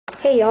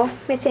Hey y'all,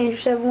 it's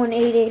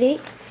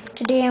Andrew71888.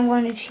 Today I'm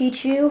going to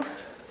teach you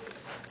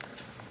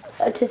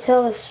to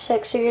tell the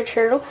sex of your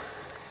turtle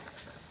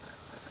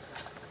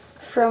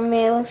from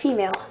male and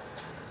female.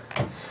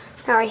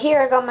 Now right here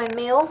I got my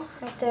male,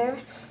 right there,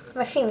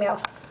 my female.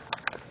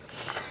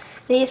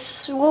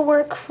 These will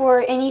work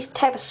for any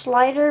type of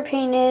slider,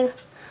 painted,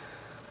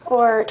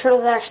 or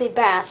turtles that actually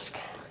bask.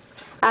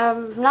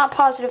 I'm not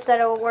positive that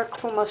it will work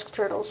for musk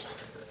turtles.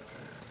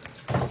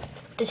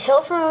 The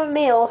tail from a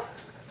male,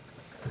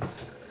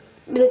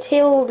 the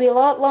tail will be a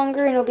lot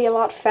longer and it'll be a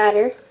lot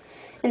fatter,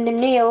 and the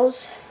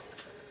nails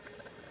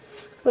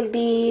would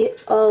be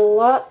a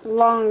lot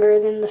longer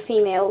than the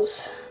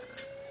females.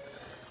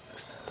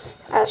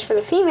 As for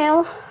the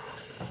female,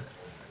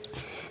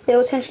 they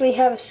will essentially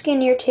have a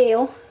skinnier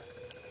tail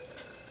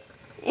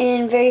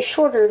and very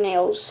shorter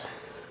nails.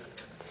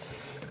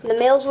 The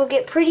males will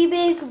get pretty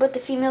big, but the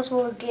females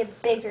will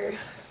get bigger.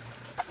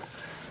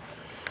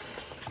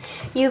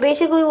 You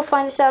basically will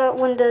find this out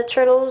when the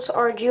turtles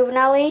are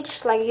juvenile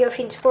age, like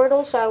Yoshi and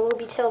Squirtle, so I will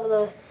be telling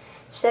the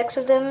sex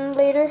of them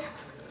later.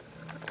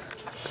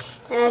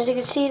 And as you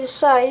can see, the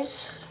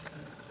size,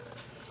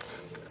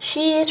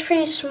 she is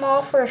pretty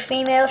small for a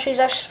female. She's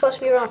actually supposed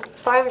to be around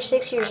 5 or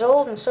 6 years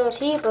old, and so is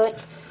he, but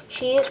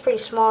she is pretty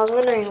small. I was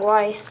wondering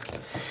why.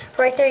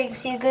 Right there you can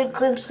see a good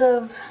glimpse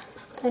of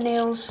the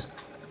nails.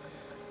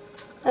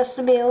 That's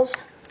the males.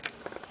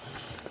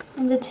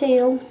 And the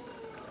tail,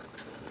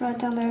 right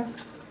down there.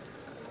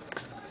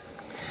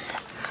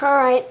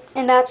 Alright,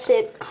 and that's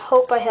it.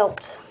 Hope I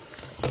helped.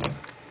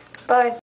 Bye.